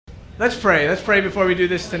Let's pray. Let's pray before we do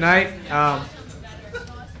this tonight.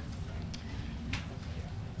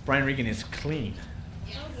 Brian Regan is clean.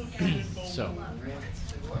 So,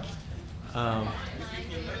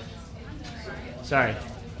 sorry.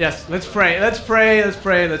 Yes, let's pray. Let's pray. Let's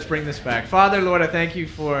pray. Let's bring this back. Father, Lord, I thank you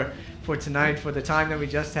for tonight, for the time that we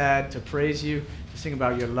just had to praise you, to sing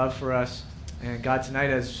about your love for us. And God, tonight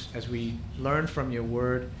as we learn from your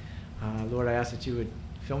word, Lord, I ask that you would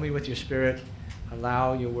fill me with your spirit,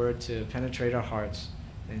 allow your word to penetrate our hearts,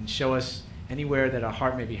 and show us anywhere that our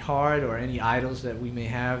heart may be hard or any idols that we may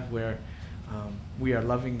have where we are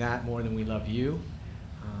loving that more than we love you.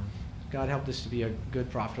 God, help this to be a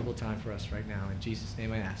good, profitable time for us right now. In Jesus'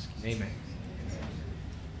 name I ask. Amen.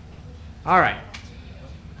 All right.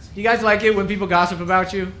 You guys like it when people gossip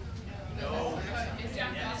about you? No.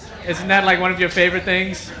 Isn't that like one of your favorite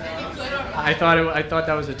things? I thought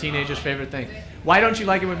that was a teenager's favorite thing. Why don't you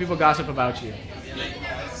like it when people gossip about you?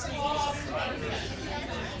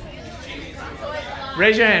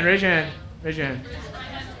 Raise your hand, raise your hand, raise your hand.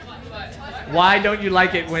 Why don't you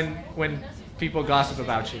like it when people gossip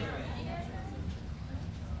about you?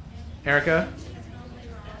 Erica?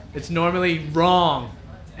 It's normally wrong.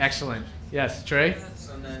 Excellent. Yes, Trey?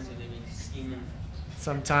 Sometimes they may be scheming.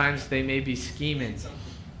 Sometimes they may be scheming.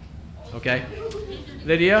 Okay.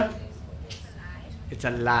 Lydia? It's a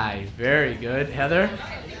lie. Very good. Heather?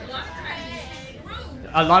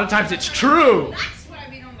 A lot of times it's true. That's why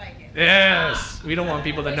we don't like it. Yes. We don't want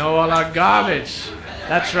people to know all our garbage.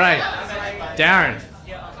 That's right. Darren?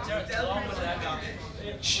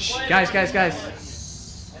 Shh. Guys. I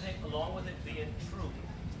think along with it being true,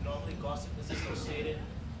 normally gossip is associated,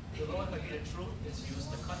 the Lord might be the truth, it's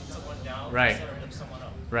used to cut someone down Right. instead of lift someone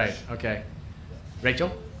up. Right. Okay. Rachel?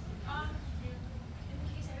 In the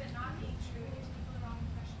case of it not being true, it gives people the wrong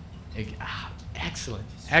impression.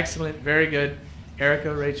 Excellent. Very good.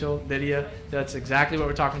 Erica, Rachel, Lydia, that's exactly what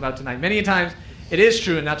we're talking about tonight. Many times it is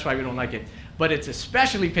true, and that's why we don't like it. But it's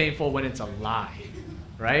especially painful when it's a lie,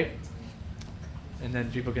 right? And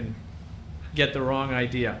then people can get the wrong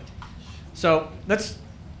idea. So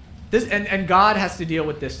and God has to deal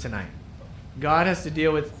with this tonight. God has to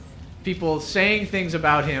deal with people saying things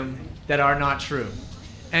about him that are not true.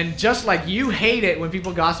 And just like you hate it when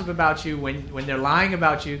people gossip about you, when they're lying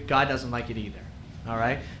about you, God doesn't like it either. All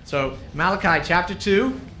right? So Malachi chapter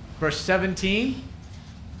 2, verse 17.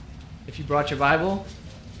 If you brought your Bible.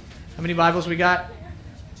 How many Bibles we got?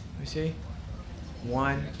 Let me see.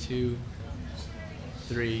 1, 2,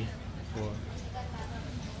 3, 4,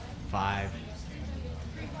 5.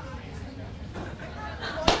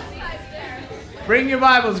 Bring your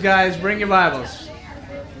Bibles, guys. Bring your Bibles.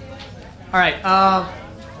 All right.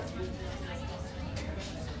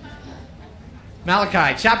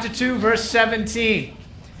 Malachi chapter 2, verse 17.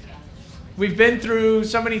 We've been through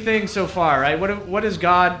so many things so far, right? What has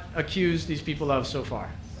God accused these people of so far?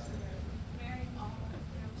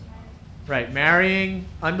 Right, marrying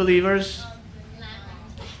unbelievers.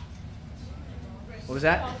 What was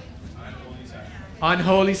that?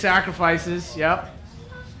 Unholy sacrifices, yep.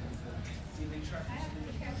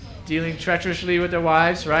 Dealing treacherously with their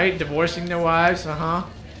wives, right? Divorcing their wives,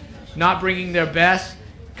 Not bringing their best.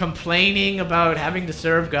 Complaining about having to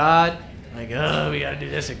serve God. Like, oh, we got to do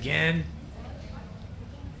this again.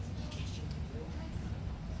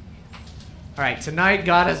 All right, tonight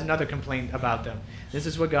God has another complaint about them. This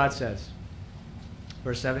is what God says.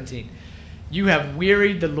 Verse 17. You have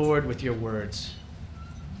wearied the Lord with your words.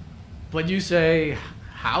 But you say,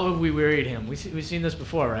 how have we wearied him? We've seen this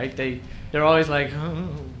before, right? They're always like, oh,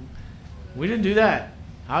 we didn't do that.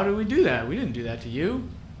 How did we do that? We didn't do that to you.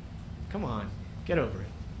 Come on, get over it.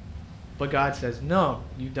 But God says, no,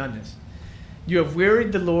 you've done this. You have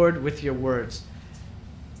wearied the Lord with your words.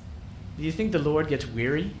 Do you think the Lord gets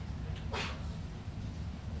weary? Do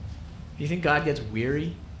you think God gets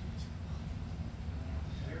weary?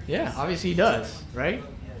 Yeah, obviously he does, right?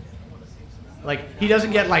 Like, he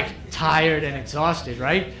doesn't get, like, tired and exhausted,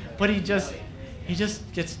 right? But he just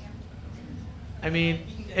gets... I mean,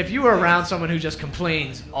 if you were around someone who just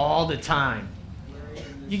complains all the time,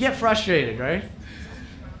 you get frustrated, right?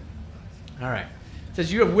 All right. It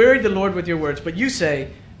says, you have wearied the Lord with your words, but you say,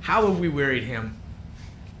 how have we wearied him?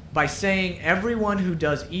 By saying, everyone who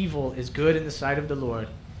does evil is good in the sight of the Lord,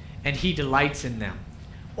 and he delights in them.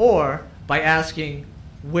 Or by asking,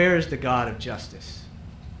 where is the God of justice?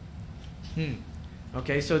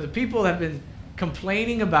 Okay, so the people have been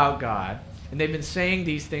complaining about God, and they've been saying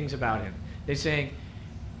these things about him. They're saying,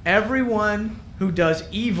 everyone who does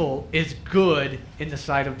evil is good in the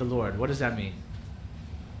sight of the Lord. What does that mean?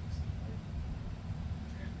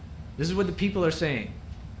 This is what the people are saying.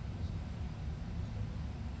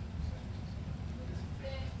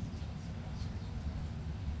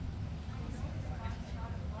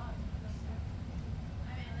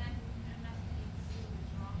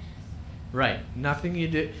 Right. Nothing you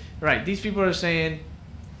do. Right. These people are saying,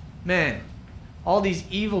 man, all these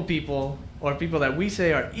evil people, or people that we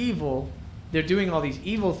say are evil, they're doing all these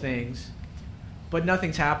evil things, but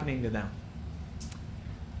nothing's happening to them.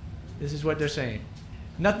 This is what they're saying.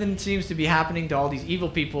 Nothing seems to be happening to all these evil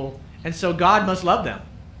people, and so God must love them.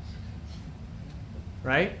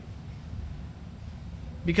 Right?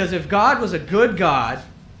 Because if God was a good God,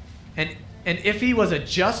 and if he was a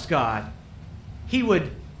just God, he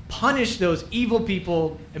would punish those evil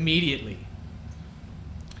people immediately.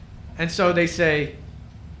 And so they say,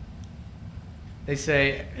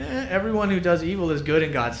 everyone who does evil is good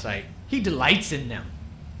in God's sight. He delights in them.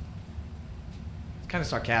 It's kind of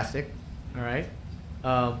sarcastic, all right?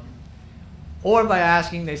 Or by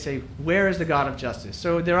asking, they say, where is the God of justice?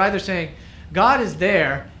 So they're either saying, God is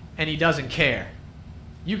there and he doesn't care.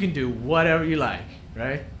 You can do whatever you like,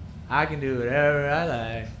 right? I can do whatever I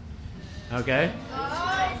like. Okay? All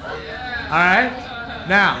right?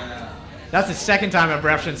 Now, that's the second time I've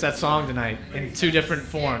referenced that song tonight in two different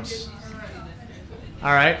forms.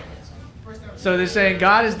 All right? So they're saying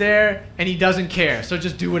God is there and he doesn't care, so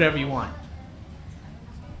just do whatever you want.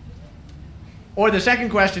 Or the second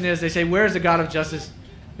question is, they say, where is the God of justice?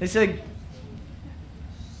 They say,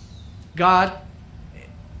 God,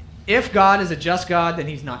 if God is a just God, then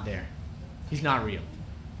he's not there. He's not real.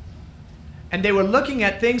 And they were looking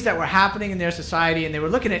at things that were happening in their society, and they were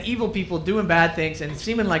looking at evil people doing bad things and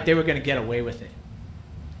seeming like they were going to get away with it.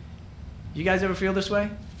 You guys ever feel this way?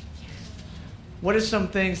 What are some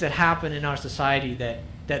things that happen in our society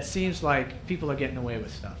that seems like people are getting away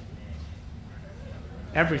with stuff?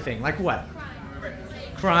 Everything. Like what?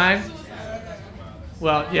 Crime?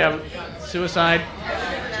 Well, yeah, suicide.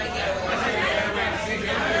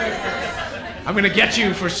 I'm going to get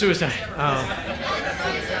you for suicide.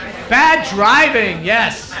 Bad driving,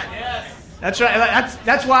 yes. That's right.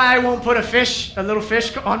 That's why I won't put a little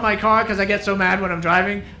fish on my car, because I get so mad when I'm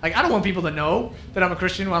driving. Like, I don't want people to know that I'm a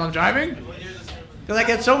Christian while I'm driving, because I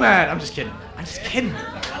get so mad. I'm just kidding.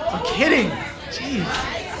 I'm kidding. Jeez.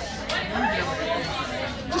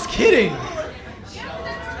 Just kidding.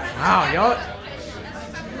 Wow,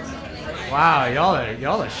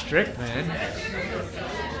 y'all are strict, man.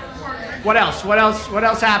 What else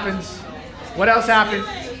happens? What else happened?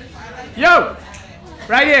 Yo!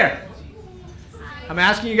 Right here. I'm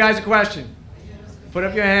asking you guys a question. Put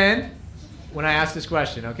up your hand when I ask this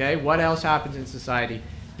question, okay? What else happens in society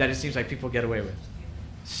that it seems like people get away with?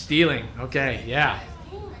 Stealing, okay, yeah.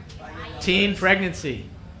 Teen pregnancy,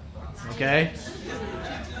 okay?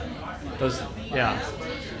 Those, yeah.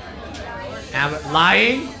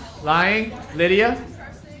 Lying, Lydia.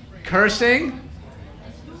 Cursing.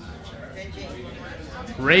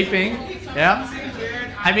 Raping, yeah.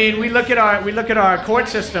 I mean, we look at our court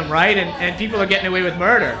system, right? And people are getting away with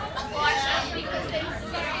murder.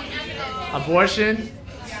 Abortion.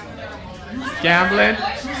 Gambling.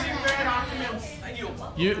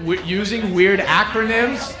 Using weird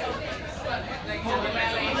acronyms.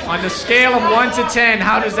 On the scale of 1 to 10,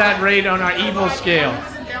 how does that rate on our evil scale?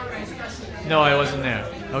 No, I wasn't there.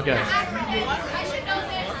 Okay.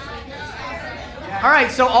 All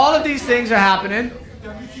right, so all of these things are happening.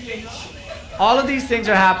 All of these things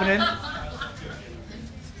are happening.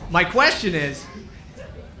 My question is,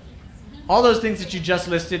 all those things that you just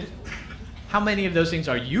listed, how many of those things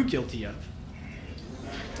are you guilty of?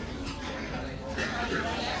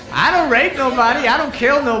 I don't rape nobody. I don't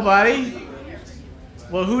kill nobody.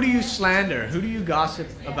 Well, who do you slander? Who do you gossip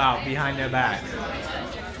about behind their back?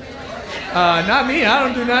 Not me. I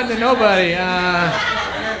don't do nothing to nobody.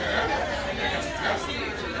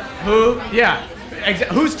 Who? Yeah.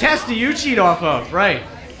 Whose test do you cheat off of? Right.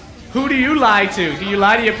 Who do you lie to? Do you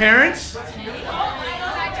lie to your parents?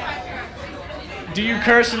 Do you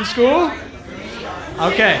curse in school?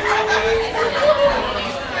 Okay.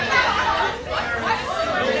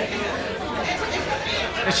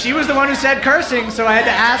 She was the one who said cursing, so I had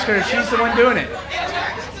to ask her if she's the one doing it.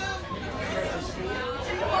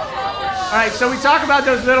 All right, so we talk about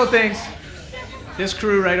those little things. This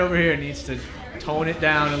crew right over here needs to tone it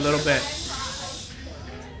down a little bit.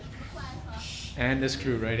 And this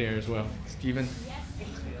crew right here as well. Stephen,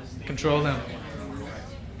 control them.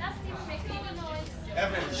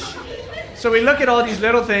 So we look at all these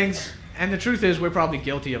little things, and the truth is we're probably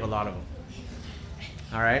guilty of a lot of them.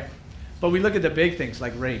 All right? But we look at the big things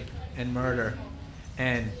like rape and murder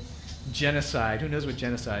and genocide. Who knows what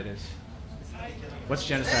genocide is? What's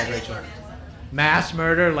genocide, Rachel? Mass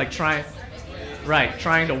murder, like trying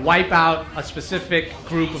to wipe out a specific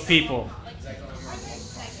group of people.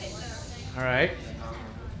 All right?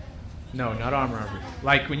 No, not armed robbery.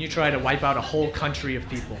 Like when you try to wipe out a whole country of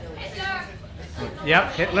people.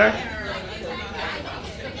 Yep, Hitler.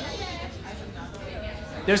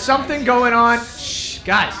 There's something going on. Shh,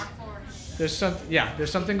 guys. There's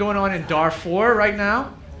something going on in Darfur right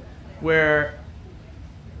now, where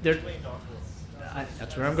that's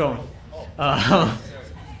where I'm going.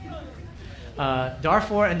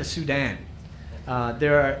 Darfur and the Sudan.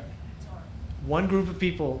 One group of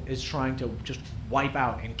people is trying to just wipe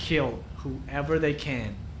out and kill whoever they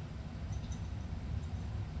can,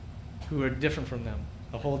 who are different from them,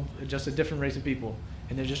 just a different race of people,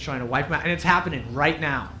 and they're just trying to wipe them out, and it's happening right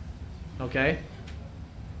now. Okay?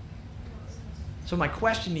 So my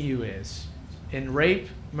question to you is, in rape,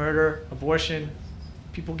 murder, abortion,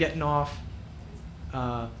 people getting off,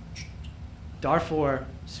 Darfur,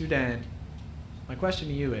 Sudan, my question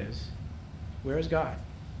to you is, where is God?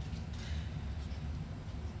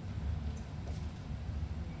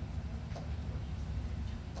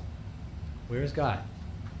 Where is God?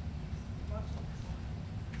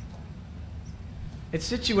 It's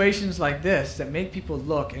situations like this that make people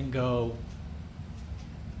look and go,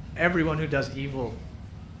 everyone who does evil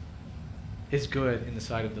is good in the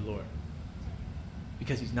sight of the Lord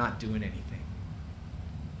because he's not doing anything.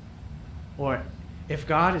 Or if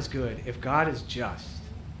God is good, if God is just,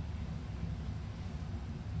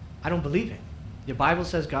 I don't believe it. The Bible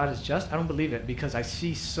says God is just. I don't believe it because I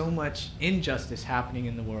see so much injustice happening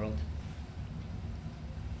in the world.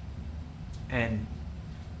 And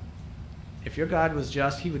if your God was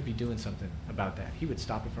just, he would be doing something about that. He would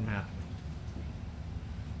stop it from happening.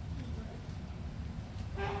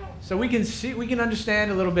 So we can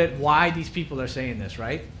understand a little bit why these people are saying this,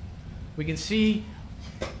 right? We can see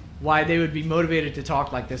why they would be motivated to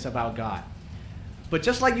talk like this about God. But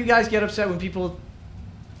just like you guys get upset when people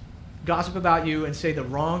gossip about you and say the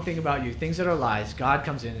wrong thing about you, things that are lies, God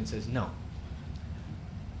comes in and says, no.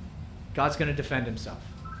 God's going to defend himself.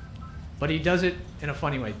 But he does it in a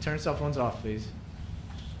funny way. Turn cell phones off, please.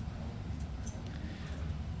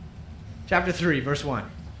 Chapter 3, verse 1.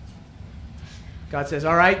 God says,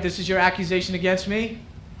 all right, this is your accusation against me.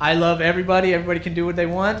 I love everybody. Everybody can do what they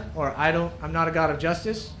want. Or I'm not a God of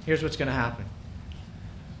justice. Here's what's going to happen.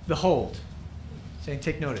 Behold. Saying,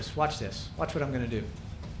 take notice. Watch this. Watch what I'm going to do.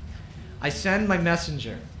 I send my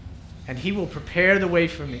messenger, and he will prepare the way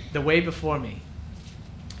for me, the way before me.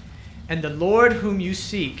 And the Lord whom you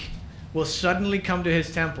seek will suddenly come to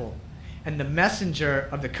his temple, and the messenger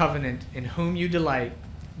of the covenant in whom you delight,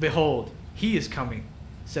 behold, he is coming,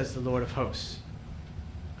 says the Lord of hosts.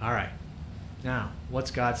 All right. Now,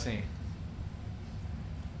 what's God saying?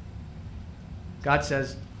 God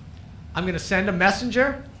says, I'm going to send a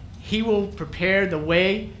messenger. He will prepare the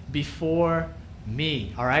way before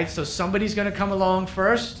me. All right? So somebody's going to come along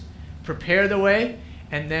first, prepare the way,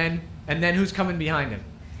 and then who's coming behind him?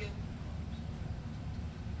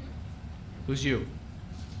 Who's you?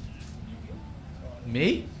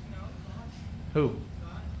 Me? Who?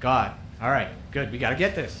 God. All right. Good. We got to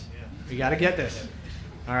get this. We got to get this.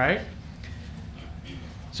 All right?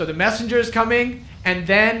 So the messenger is coming, and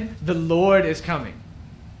then the Lord is coming.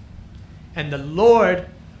 And the Lord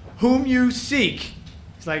whom you seek,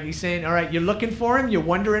 it's like he's saying, all right, you're looking for him, you're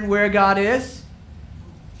wondering where God is.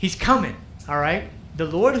 He's coming. All right? The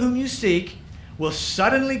Lord whom you seek will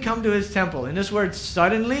suddenly come to his temple. And this word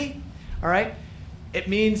suddenly, all right, it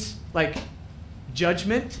means like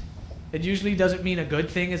judgment. It usually doesn't mean a good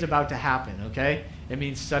thing is about to happen, okay? It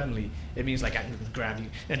means suddenly. It means like I'm going to grab you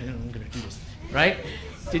and I'm going to do this, right?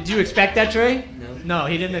 Did you expect that, Trey? No,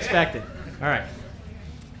 he didn't expect it. All right.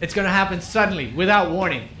 It's going to happen suddenly, without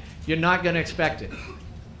warning. You're not going to expect it.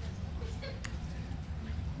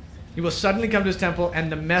 He will suddenly come to his temple,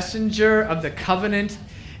 and the messenger of the covenant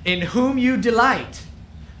in whom you delight,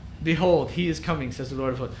 behold, he is coming, says the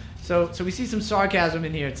Lord of hosts. So we see some sarcasm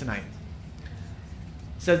in here tonight.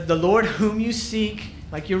 It says, the Lord whom you seek,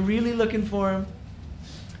 like you're really looking for him,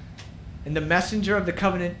 and the messenger of the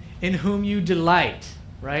covenant in whom you delight,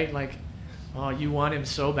 right? Like, oh, you want him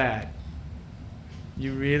so bad.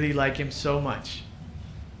 You really like him so much.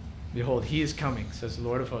 Behold, he is coming, says the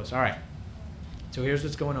Lord of hosts. All right. So here's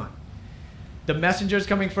what's going on. The messenger is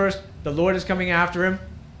coming first. The Lord is coming after him.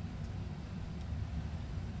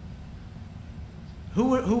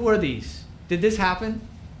 Who were these? Did this happen?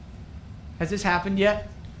 Has this happened yet?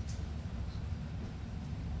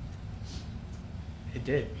 It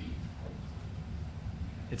did.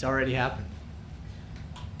 It's already happened.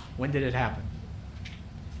 When did it happen?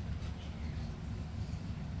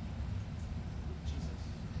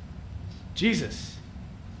 Jesus.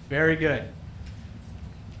 Very good.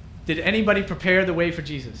 Did anybody prepare the way for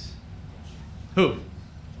Jesus? Who?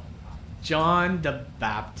 John the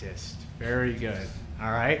Baptist. Very good.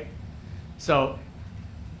 All right. So,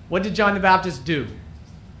 what did John the Baptist do?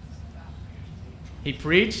 He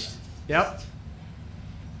preached. Yep.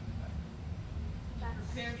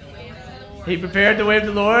 He prepared the way of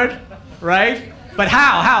the Lord. Right? But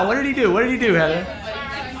how? How? What did he do? What did he do, Heather?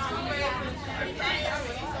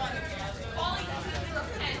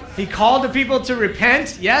 He called the people to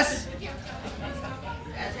repent. Yes?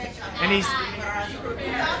 And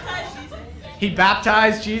he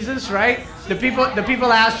baptized Jesus, right? The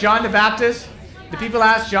people asked John the Baptist.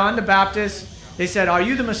 They said, "Are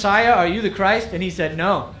you the Messiah? Are you the Christ?" And he said,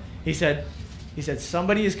 "No." He said,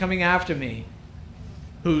 "Somebody is coming after me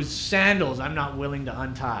whose sandals I'm not willing to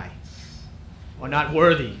untie." Or not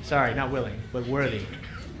worthy. Sorry, not willing, but worthy.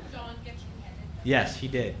 Yes, he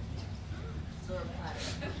did.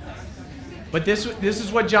 But this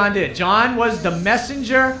is what John did. John was the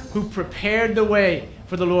messenger who prepared the way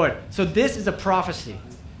for the Lord. So this is a prophecy.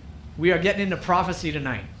 We are getting into prophecy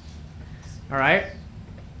tonight. All right?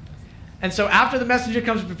 And so after the messenger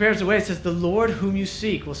comes and prepares the way, it says, "The Lord whom you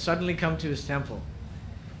seek will suddenly come to his temple.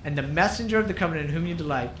 And the messenger of the covenant in whom you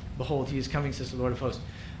delight, behold, he is coming, says the Lord of hosts."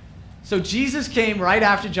 So Jesus came right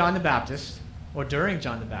after John the Baptist, or during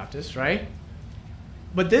John the Baptist, right?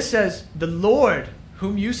 But this says, "The Lord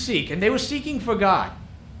whom you seek," and they were seeking for God.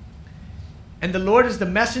 And the Lord is the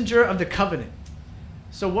messenger of the covenant.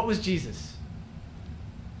 So what was Jesus?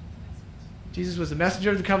 Jesus was the messenger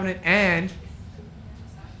of the covenant and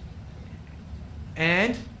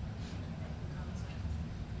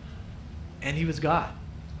he was God.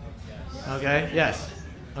 Okay? Yes.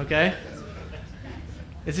 Okay?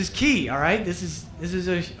 This is key, all right? This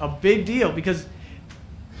is a big deal because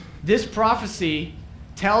this prophecy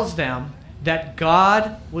tells them that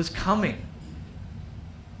God was coming.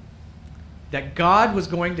 That God was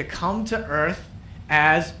going to come to earth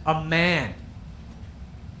as a man.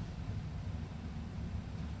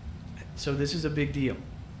 So this is a big deal.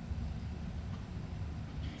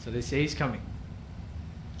 So they say he's coming.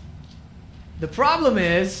 The problem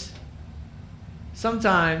is,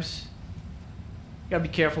 sometimes you gotta be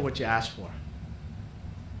careful what you ask for.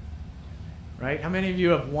 Right? How many of you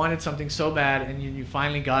have wanted something so bad and you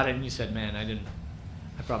finally got it and you said, "Man, I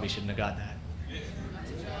probably shouldn't have got that."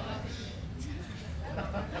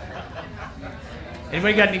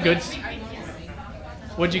 Anybody got any goods?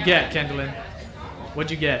 What'd you get, Kendallin?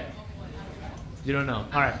 What'd you get? You don't know.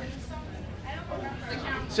 All right.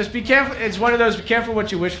 Just be careful. It's one of those, be careful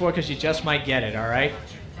what you wish for because you just might get it, all right?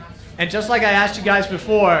 And just like I asked you guys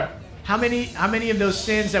before, how many of those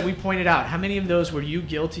sins that we pointed out, how many of those were you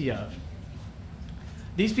guilty of?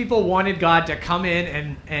 These people wanted God to come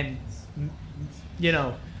in and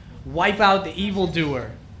wipe out the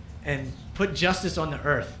evildoer and put justice on the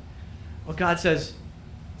earth. Well, God says,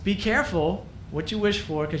 be careful what you wish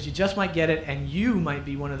for because you just might get it and you might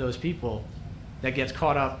be one of those people that gets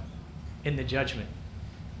caught up in the judgment.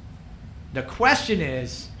 The question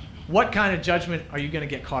is, what kind of judgment are you going to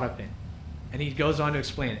get caught up in? And he goes on to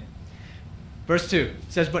explain it. Verse 2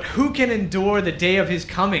 says, "But who can endure the day of his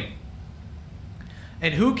coming?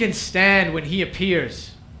 And who can stand when he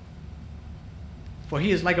appears? For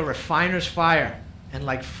he is like a refiner's fire and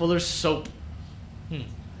like fuller's soap.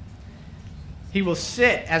 He will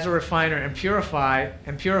sit as a refiner and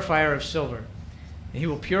purifier of silver. And he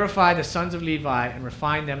will purify the sons of Levi and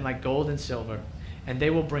refine them like gold and silver. And they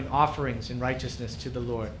will bring offerings in righteousness to the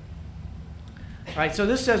Lord." All right, so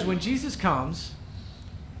this says when Jesus comes,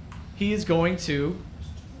 he is going to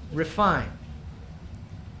refine.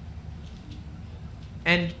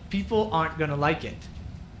 And people aren't going to like it,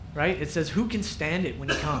 right? It says, who can stand it when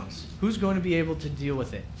he comes? Who's going to be able to deal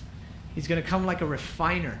with it? He's going to come like a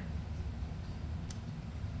refiner.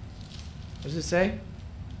 What does it say?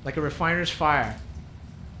 Like a refiner's fire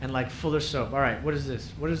and like fuller's soap. All right, what is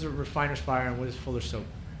this? What is a refiner's fire and what is fuller's soap?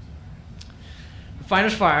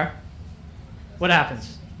 Refiner's fire, what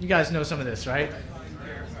happens? You guys know some of this, right?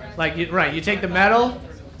 Like, you take the metal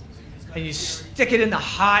and you stick it in the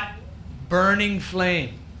hot, burning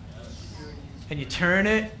flame. And you turn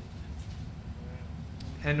it.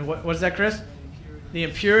 And what is that, Chris? The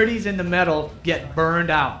impurities in the metal get burned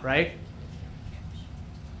out, right?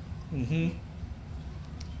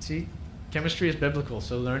 See, chemistry is biblical,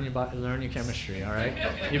 so learn your chemistry, all right?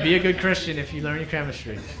 You'll be a good Christian if you learn your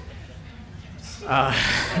chemistry. I'm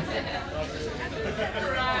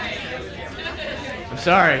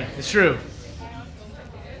sorry, it's true.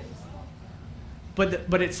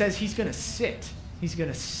 But it says he's going to sit. He's going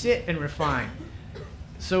to sit and refine.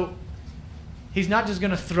 So he's not just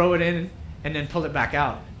going to throw it in and then pull it back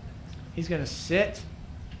out. He's going to sit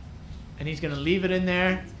and he's going to leave it in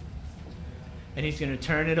there and he's going to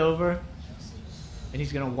turn it over, and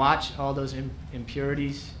he's going to watch all those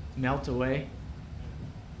impurities melt away,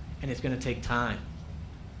 and it's going to take time.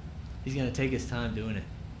 He's going to take his time doing it.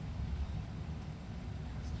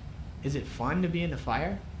 Is it fun to be in the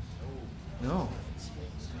fire? No.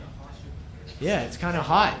 Yeah, it's kind of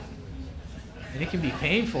hot, and it can be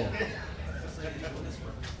painful.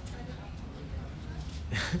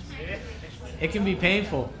 It can be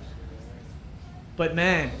painful. But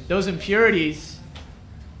man, those impurities,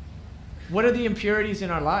 what are the impurities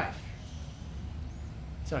in our life?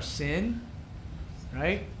 It's our sin,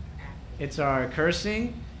 right? It's our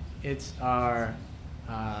cursing. It's our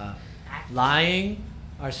lying,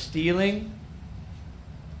 our stealing.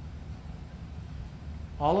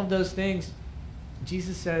 All of those things,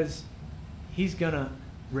 Jesus says he's going to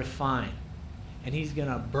refine, and he's going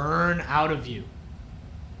to burn out of you.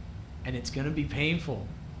 And it's going to be painful.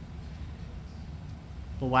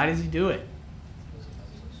 But why does he do it?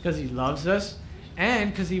 Because he loves us,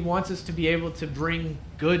 and because he wants us to be able to bring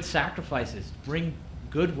good sacrifices, bring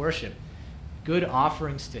good worship, good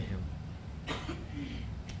offerings to him.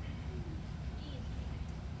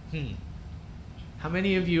 How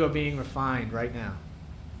many of you are being refined right now?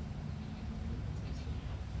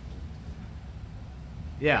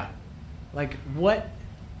 Yeah. Like what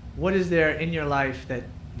is there in your life that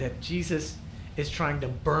Jesus is trying to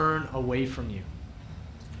burn away from you?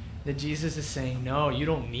 That Jesus is saying, no, you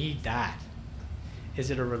don't need that.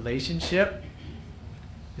 Is it a relationship?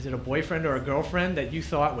 Is it a boyfriend or a girlfriend that you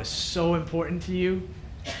thought was so important to you,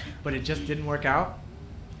 but it just didn't work out?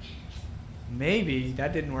 Maybe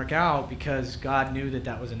that didn't work out because God knew that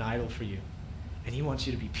that was an idol for you, and he wants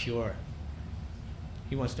you to be pure.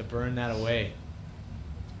 He wants to burn that away.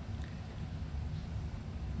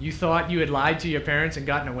 You thought you had lied to your parents and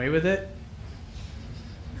gotten away with it?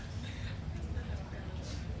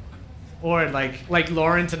 Or like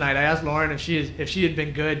Lauren tonight. I asked Lauren if she had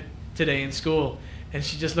been good today in school, and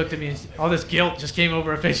she just looked at me and all this guilt just came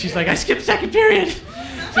over her face. She's like, I skipped second period. She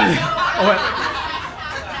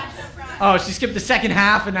skipped the second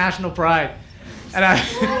half of National Pride. And I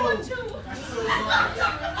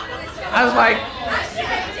was like,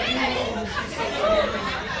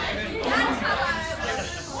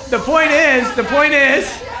 the point is,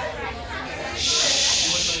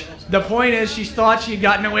 she thought she'd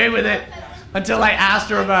gotten away with it until I asked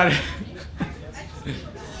her about it.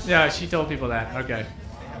 Yeah, she told people that. Okay.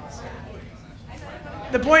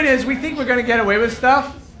 The point is, we think we're going to get away with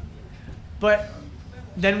stuff, but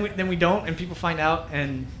then we don't, and people find out,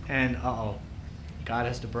 and God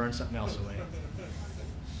has to burn something else away.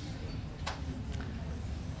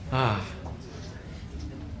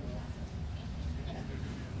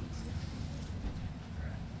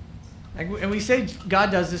 And we say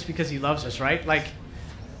God does this because he loves us, right? Like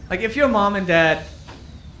if your mom and dad,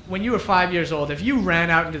 when you were 5 years old, if you ran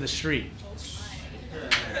out into the street,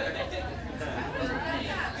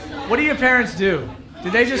 what do your parents do?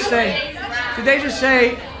 Did they just say,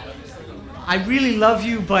 I really love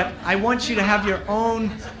you, but I want you to have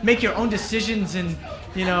make your own decisions, and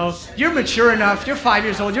you're mature enough, you're 5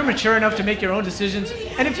 years old, you're mature enough to make your own decisions,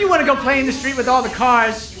 and if you want to go play in the street with all the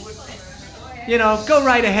cars, go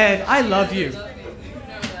right ahead. I love you.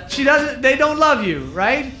 They don't love you,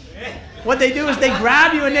 right? What they do is they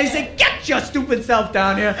grab you and they say, get your stupid self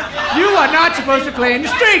down here. You are not supposed to play in the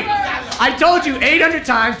street. I told you 800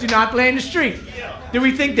 times, do not play in the street. Do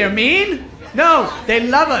we think they're mean? No, they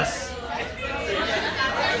love us.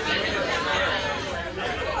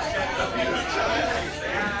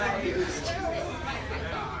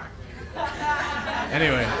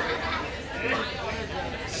 Anyway.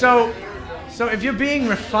 So if you're being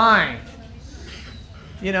refined,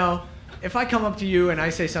 if I come up to you and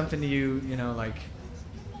I say something to you, like,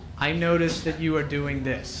 I noticed that you are doing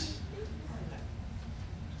this.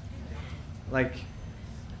 Like,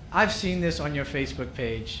 I've seen this on your Facebook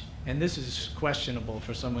page, and this is questionable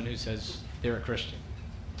for someone who says they're a Christian.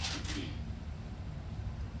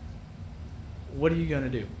 What are you going to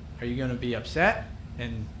do? Are you going to be upset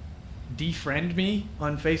and defriend me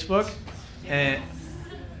on Facebook?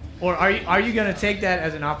 Or are you going to take that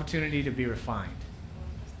as an opportunity to be refined?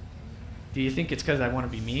 Do you think it's because I want to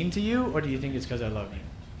be mean to you, or do you think it's because I love you?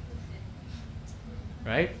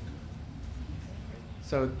 Right?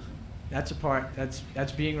 So that's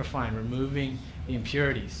being refined, removing the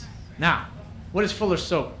impurities. Now, what is Fuller's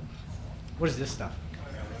soap? What is this stuff?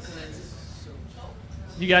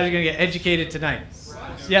 You guys are going to get educated tonight.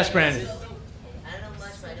 Yes, Brandon? I don't know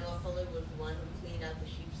much, but I know Fuller was the one who cleaned out the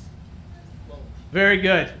sheep's wool. Very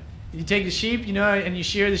good. You take the sheep, and you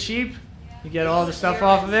shear the sheep. You get all the stuff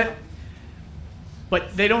off of it.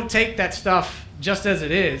 But they don't take that stuff just as it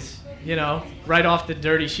is, right off the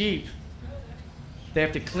dirty sheep. They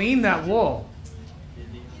have to clean that wool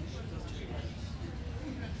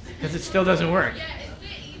because it still doesn't work.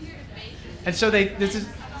 And so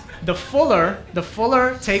the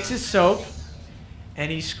fuller takes his soap and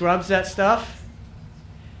he scrubs that stuff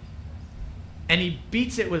and he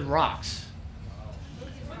beats it with rocks.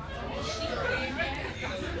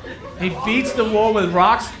 He beats the wool with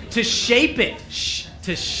rocks to shape it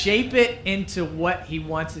into what he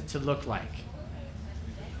wants it to look like.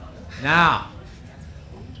 Now,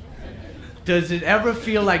 does it ever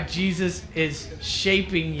feel like Jesus is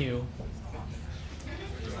shaping you,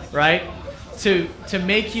 right? To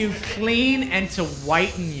make you clean and to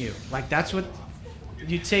whiten you. Like that's what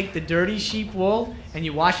you take the dirty sheep wool and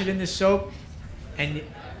you wash it in the soap and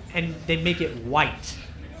they make it white.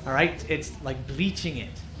 All right? It's like bleaching it.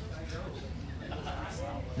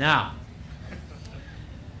 Now,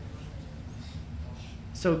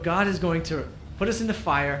 so God is going to put us in the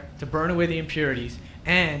fire to burn away the impurities,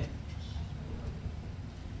 and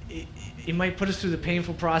it might put us through the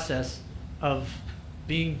painful process of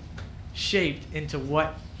being shaped into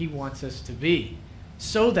what he wants us to be.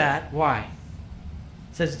 So that, why?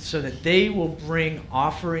 It says, so that they will bring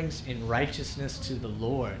offerings in righteousness to the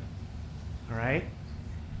Lord. All right?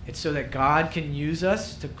 It's so that God can use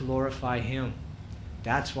us to glorify him.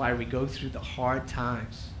 That's why we go through the hard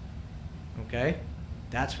times. Okay?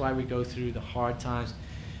 That's why we go through the hard times.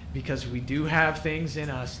 Because we do have things in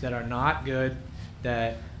us that are not good,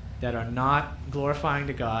 that are not glorifying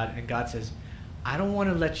to God. And God says, I don't want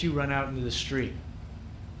to let you run out into the street.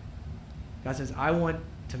 God says, I want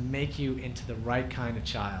to make you into the right kind of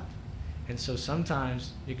child. And so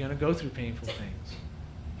sometimes you're going to go through painful things.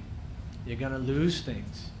 You're going to lose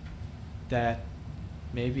things that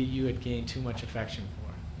maybe you had gained too much affection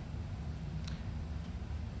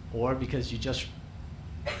for. Or because you just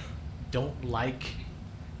don't like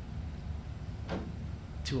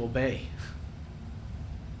to obey.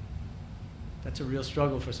 That's a real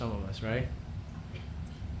struggle for some of us, right?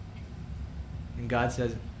 And God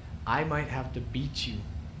says, I might have to beat you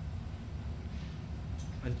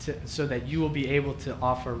so that you will be able to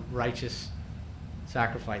offer righteous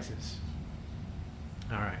sacrifices.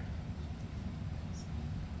 All right.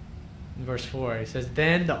 In verse 4, it says,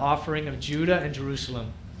 then the offering of Judah and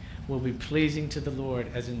Jerusalem will be pleasing to the Lord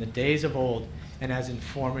as in the days of old and as in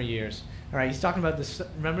former years. All right, he's talking about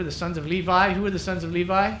remember the sons of Levi? Who are the sons of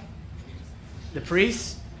Levi? The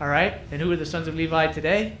priests. All right. And who are the sons of Levi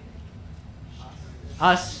today?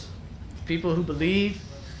 Us. People who believe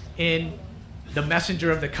in the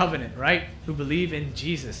messenger of the covenant, right? Who believe in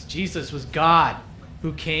Jesus. Jesus was God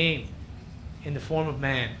who came in the form of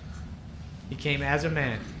man. He came as a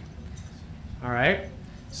man. All right?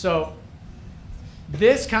 So,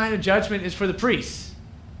 this kind of judgment is for the priests.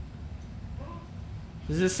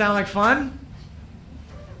 Does this sound like fun?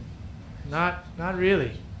 Not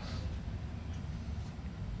really.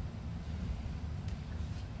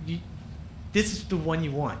 This is the one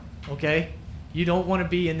you want, okay? You don't want to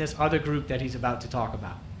be in this other group that he's about to talk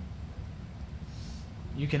about.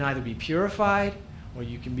 You can either be purified or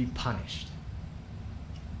you can be punished.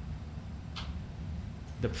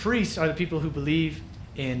 The priests are the people who believe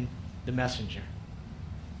in the messenger.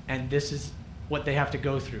 And this is what they have to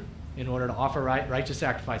go through in order to offer righteous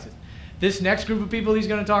sacrifices. This next group of people he's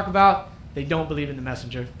going to talk about, they don't believe in the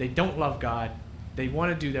messenger. They don't love God. They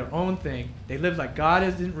want to do their own thing. They live like God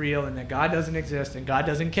isn't real and that God doesn't exist and God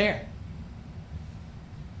doesn't care.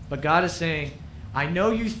 But God is saying, I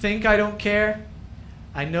know you think I don't care.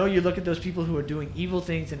 I know you look at those people who are doing evil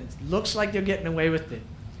things and it looks like they're getting away with it.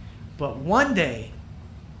 But one day,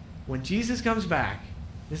 when Jesus comes back,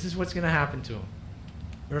 this is what's going to happen to him.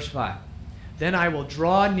 Verse 5. Then I will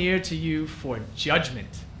draw near to you for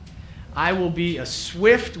judgment. I will be a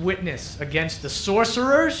swift witness against the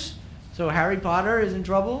sorcerers. So Harry Potter is in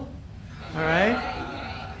trouble. All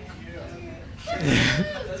right.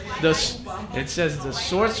 It says the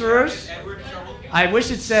sorcerers. I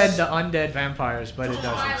wish it said the undead vampires, but it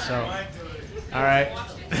doesn't. So, all right.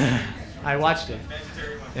 I watched it.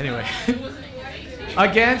 Anyway.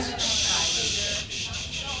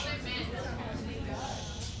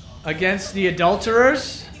 Against the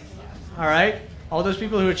adulterers. All right. All those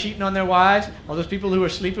people who are cheating on their wives. All those people who are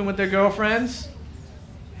sleeping with their girlfriends.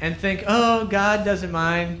 And think, oh, God doesn't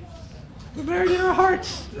mind. We're married in our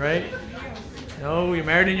hearts, right? No, you're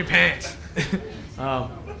married in your pants.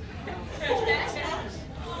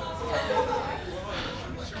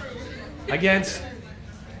 Against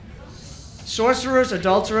sorcerers,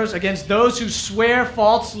 adulterers, against those who swear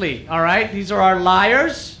falsely, all right? These are our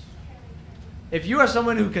liars. If you are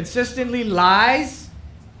someone who consistently lies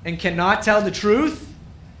and cannot tell the truth,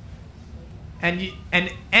 and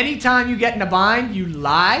anytime you get in a bind, you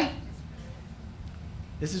lie,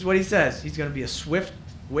 this is what he says. He's going to be a swift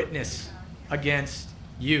witness against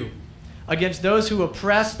you, against those who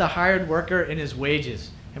oppress the hired worker in his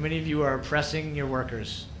wages. How many of you are oppressing your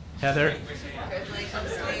workers? Heather?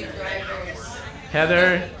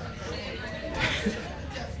 Heather?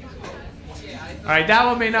 All right, that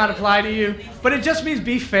one may not apply to you, but it just means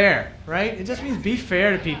be fair, right? It just means be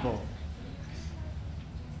fair to people.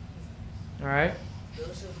 All right?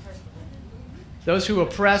 Those who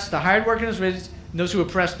oppress the hired worker in his wages, and those who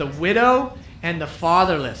oppress the widow and the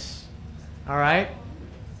fatherless. All right?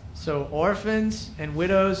 So orphans and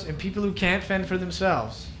widows and people who can't fend for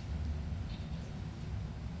themselves.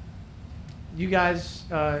 You guys,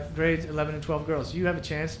 grades 11 and 12 girls, you have a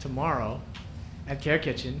chance tomorrow at Care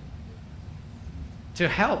Kitchen to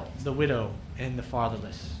help the widow and the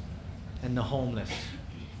fatherless and the homeless.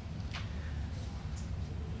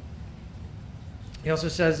 He also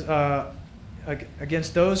says,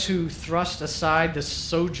 against those who thrust aside the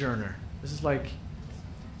sojourner. This is like,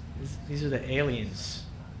 these are the aliens.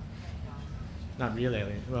 Not real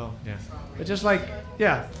aliens, well, yeah. But just like,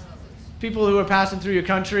 yeah, people who are passing through your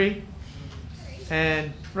country,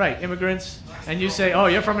 and, right, immigrants, and you say, oh,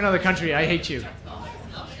 you're from another country, I hate you.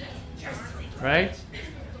 Right?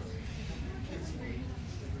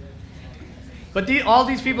 But all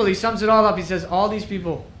these people, he sums it all up. He says, all these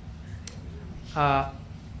people,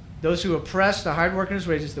 those who oppress the hired worker in his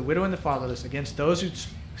wages, the widow and the fatherless, against those who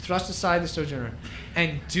thrust aside the sojourner,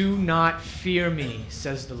 and do not fear me,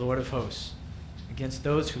 says the Lord of hosts. Against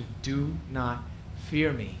those who do not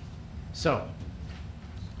fear me. So,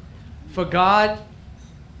 for God,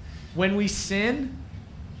 when we sin,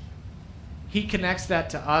 he connects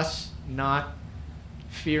that to us not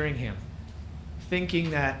fearing him,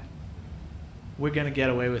 thinking that we're going to get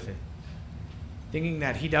away with it, thinking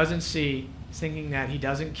that he doesn't see, thinking that he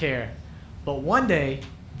doesn't care. But one day,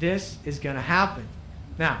 this is going to happen.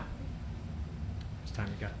 Now, how much time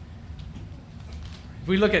we got? If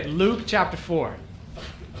we look at Luke chapter 4,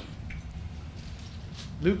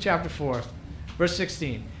 Luke chapter 4, verse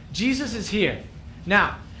 16. Jesus is here.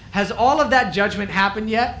 Now, has all of that judgment happened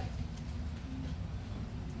yet?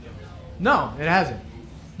 No, it hasn't.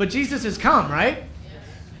 But Jesus has come, right?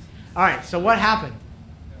 All right, so what happened?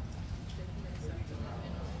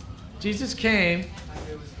 Jesus came,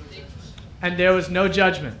 and there was no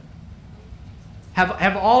judgment.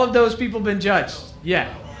 Have all of those people been judged?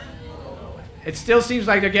 Yeah. It still seems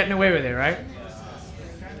like they're getting away with it, right?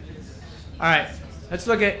 All right, let's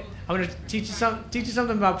look at. I'm going to teach you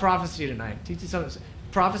something about prophecy tonight. Teach you something.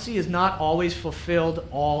 Prophecy is not always fulfilled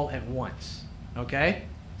all at once. Okay?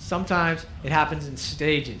 Sometimes it happens in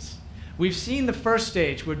stages. We've seen the first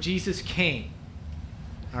stage where Jesus came.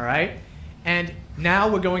 All right? And now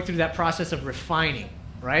we're going through that process of refining,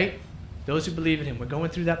 right? Those who believe in him, we're going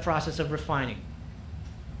through that process of refining.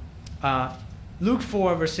 Luke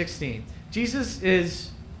 4, verse 16. Jesus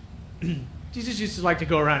used to like to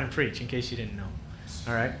go around and preach, in case you didn't know.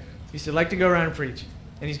 All right? He used to like to go around and preach.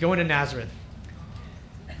 And he's going to Nazareth.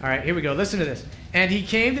 All right, here we go. Listen to this. And he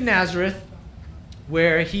came to Nazareth,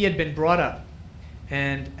 where he had been brought up.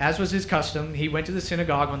 And as was his custom, he went to the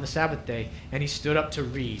synagogue on the Sabbath day, and he stood up to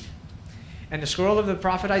read. And the scroll of the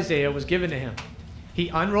prophet Isaiah was given to him. He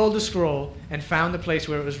unrolled the scroll and found the place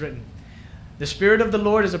where it was written, "The Spirit of the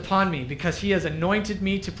Lord is upon me, because he has anointed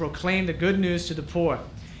me to proclaim the good news to the poor.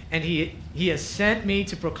 And he has sent me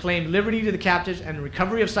to proclaim liberty to the captives and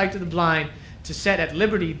recovery of sight to the blind, to set at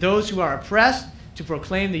liberty those who are oppressed, to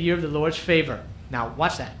proclaim the year of the Lord's favor." Now,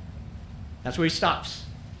 watch that. That's where he stops.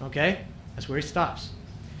 Okay? That's where he stops.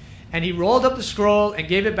 And he rolled up the scroll and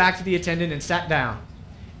gave it back to the attendant and sat down.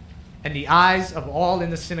 And the eyes of all in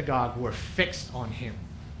the synagogue were fixed on him.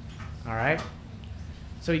 All right?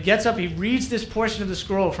 So he gets up, he reads this portion of the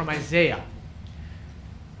scroll from Isaiah.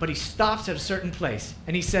 But he stops at a certain place.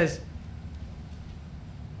 And he says,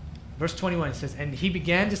 verse 21 says, "And he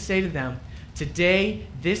began to say to them, 'Today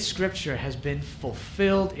this scripture has been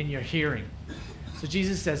fulfilled in your hearing.'" So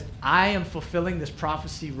Jesus says, I am fulfilling this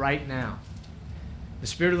prophecy right now. "The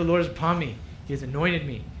Spirit of the Lord is upon me. He has anointed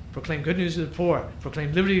me. Proclaim good news to the poor.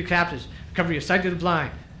 Proclaim liberty to the captives. Recovery of sight to the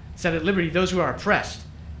blind. Set at liberty those who are oppressed.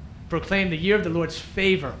 Proclaim the year of the Lord's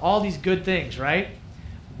favor." All these good things, right?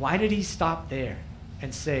 Why did he stop there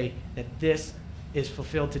and say that this is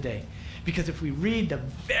fulfilled today? Because if we read the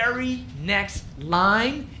very next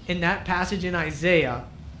line in that passage in Isaiah,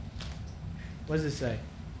 what does it say?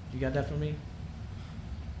 You got that for me?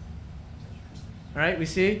 All right, we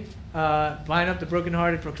see bind up the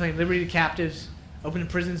brokenhearted, proclaim liberty to captives, open the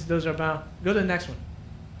prisons, those are bound. Go to the next one.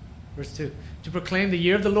 Verse 2. To proclaim the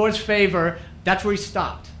year of the Lord's favor. That's where he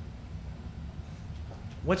stopped.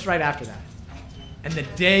 What's right after that? And the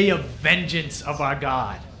day of vengeance of our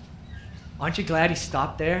God. Aren't you glad he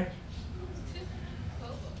stopped there?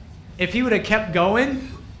 If he would have kept going,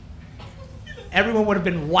 everyone would have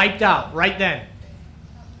been wiped out right then.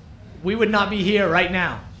 We would not be here right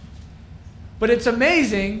now. But it's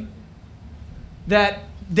amazing that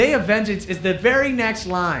day of vengeance is the very next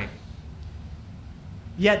line.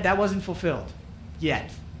 Yet that wasn't fulfilled.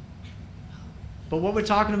 Yet. But what we're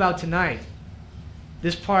talking about tonight,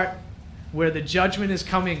 this part where the judgment is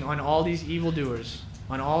coming on all these evildoers,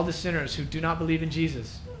 on all the sinners who do not believe in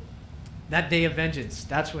Jesus, that day of vengeance,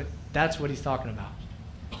 that's what he's talking about.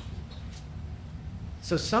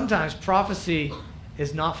 So sometimes prophecy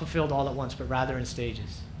is not fulfilled all at once, but rather in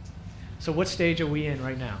stages. So what stage are we in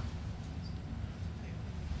right now?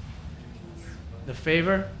 The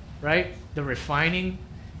favor, right? The refining,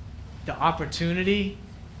 the opportunity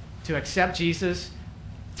to accept Jesus,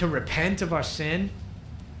 to repent of our sin,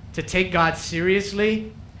 to take God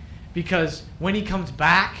seriously, because when he comes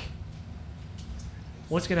back,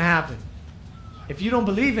 what's going to happen? If you don't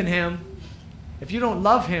believe in him, if you don't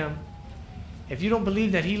love him, if you don't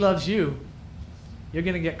believe that he loves you, you're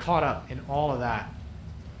going to get caught up in all of that,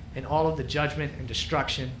 in all of the judgment and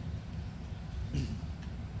destruction.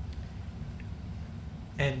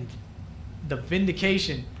 And the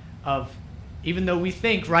vindication of, even though we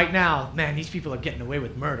think right now, man, these people are getting away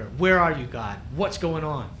with murder. Where are you, God? What's going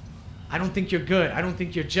on? I don't think you're good. I don't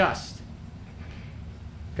think you're just.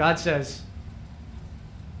 God says,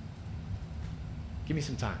 give me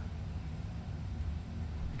some time.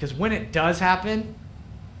 Because when it does happen,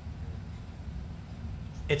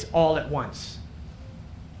 it's all at once.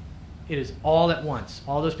 It is all at once.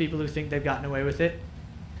 All those people who think they've gotten away with it,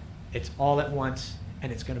 it's all at once,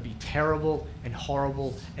 and it's going to be terrible and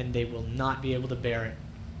horrible, and they will not be able to bear it.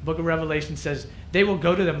 The book of Revelation says they will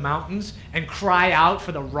go to the mountains and cry out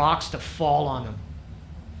for the rocks to fall on them.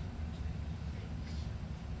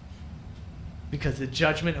 Because the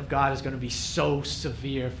judgment of God is going to be so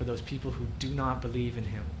severe for those people who do not believe in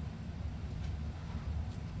him.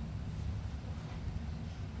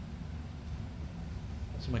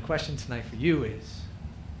 So my question tonight for you is,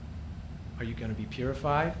 are you going to be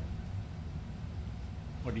purified,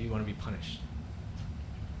 or do you want to be punished?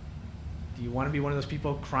 Do you want to be one of those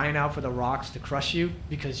people crying out for the rocks to crush you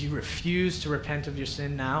because you refuse to repent of your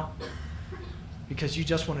sin now? Because you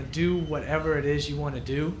just want to do whatever it is you want to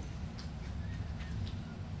do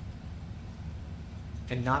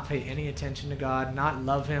and not pay any attention to God, not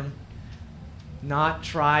love him, not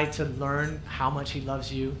try to learn how much he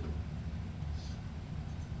loves you?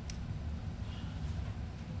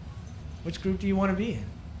 Which group do you want to be in?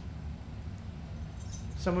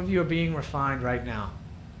 Some of you are being refined right now.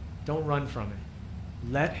 Don't run from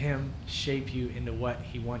it. Let him shape you into what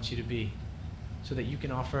he wants you to be so that you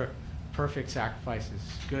can offer perfect sacrifices,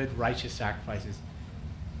 good, righteous sacrifices,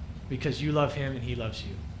 because you love him and he loves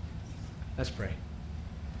you. Let's pray.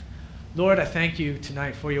 Lord, I thank you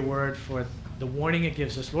tonight for your word, for the warning it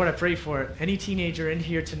gives us. Lord, I pray for any teenager in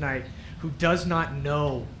here tonight who does not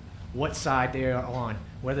know what side they are on,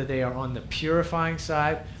 whether they are on the purifying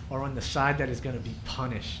side or on the side that is going to be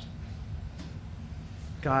punished.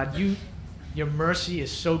 God, your mercy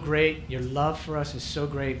is so great. Your love for us is so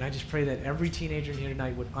great. And I just pray that every teenager in here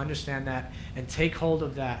tonight would understand that and take hold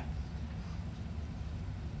of that.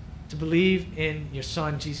 To believe in your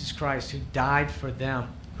Son, Jesus Christ, who died for them,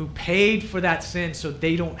 who paid for that sin so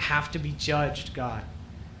they don't have to be judged, God.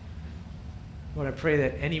 Lord, I pray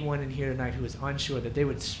that anyone in here tonight who is unsure, that they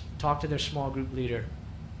would talk to their small group leader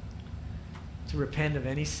to repent of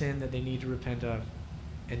any sin that they need to repent of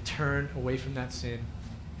and turn away from that sin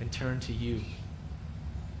and turn to you.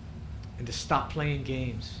 And to stop playing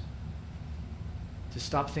games. To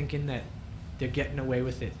stop thinking that they're getting away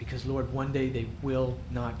with it, because, Lord, one day they will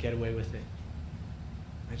not get away with it.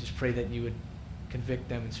 I just pray that you would convict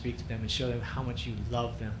them and speak to them and show them how much you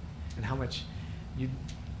love them and how much you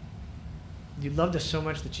loved us so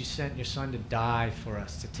much that you sent your Son to die for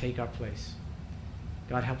us, to take our place.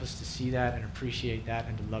 God, help us to see that and appreciate that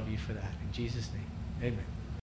and to love you for that. In Jesus' name, amen.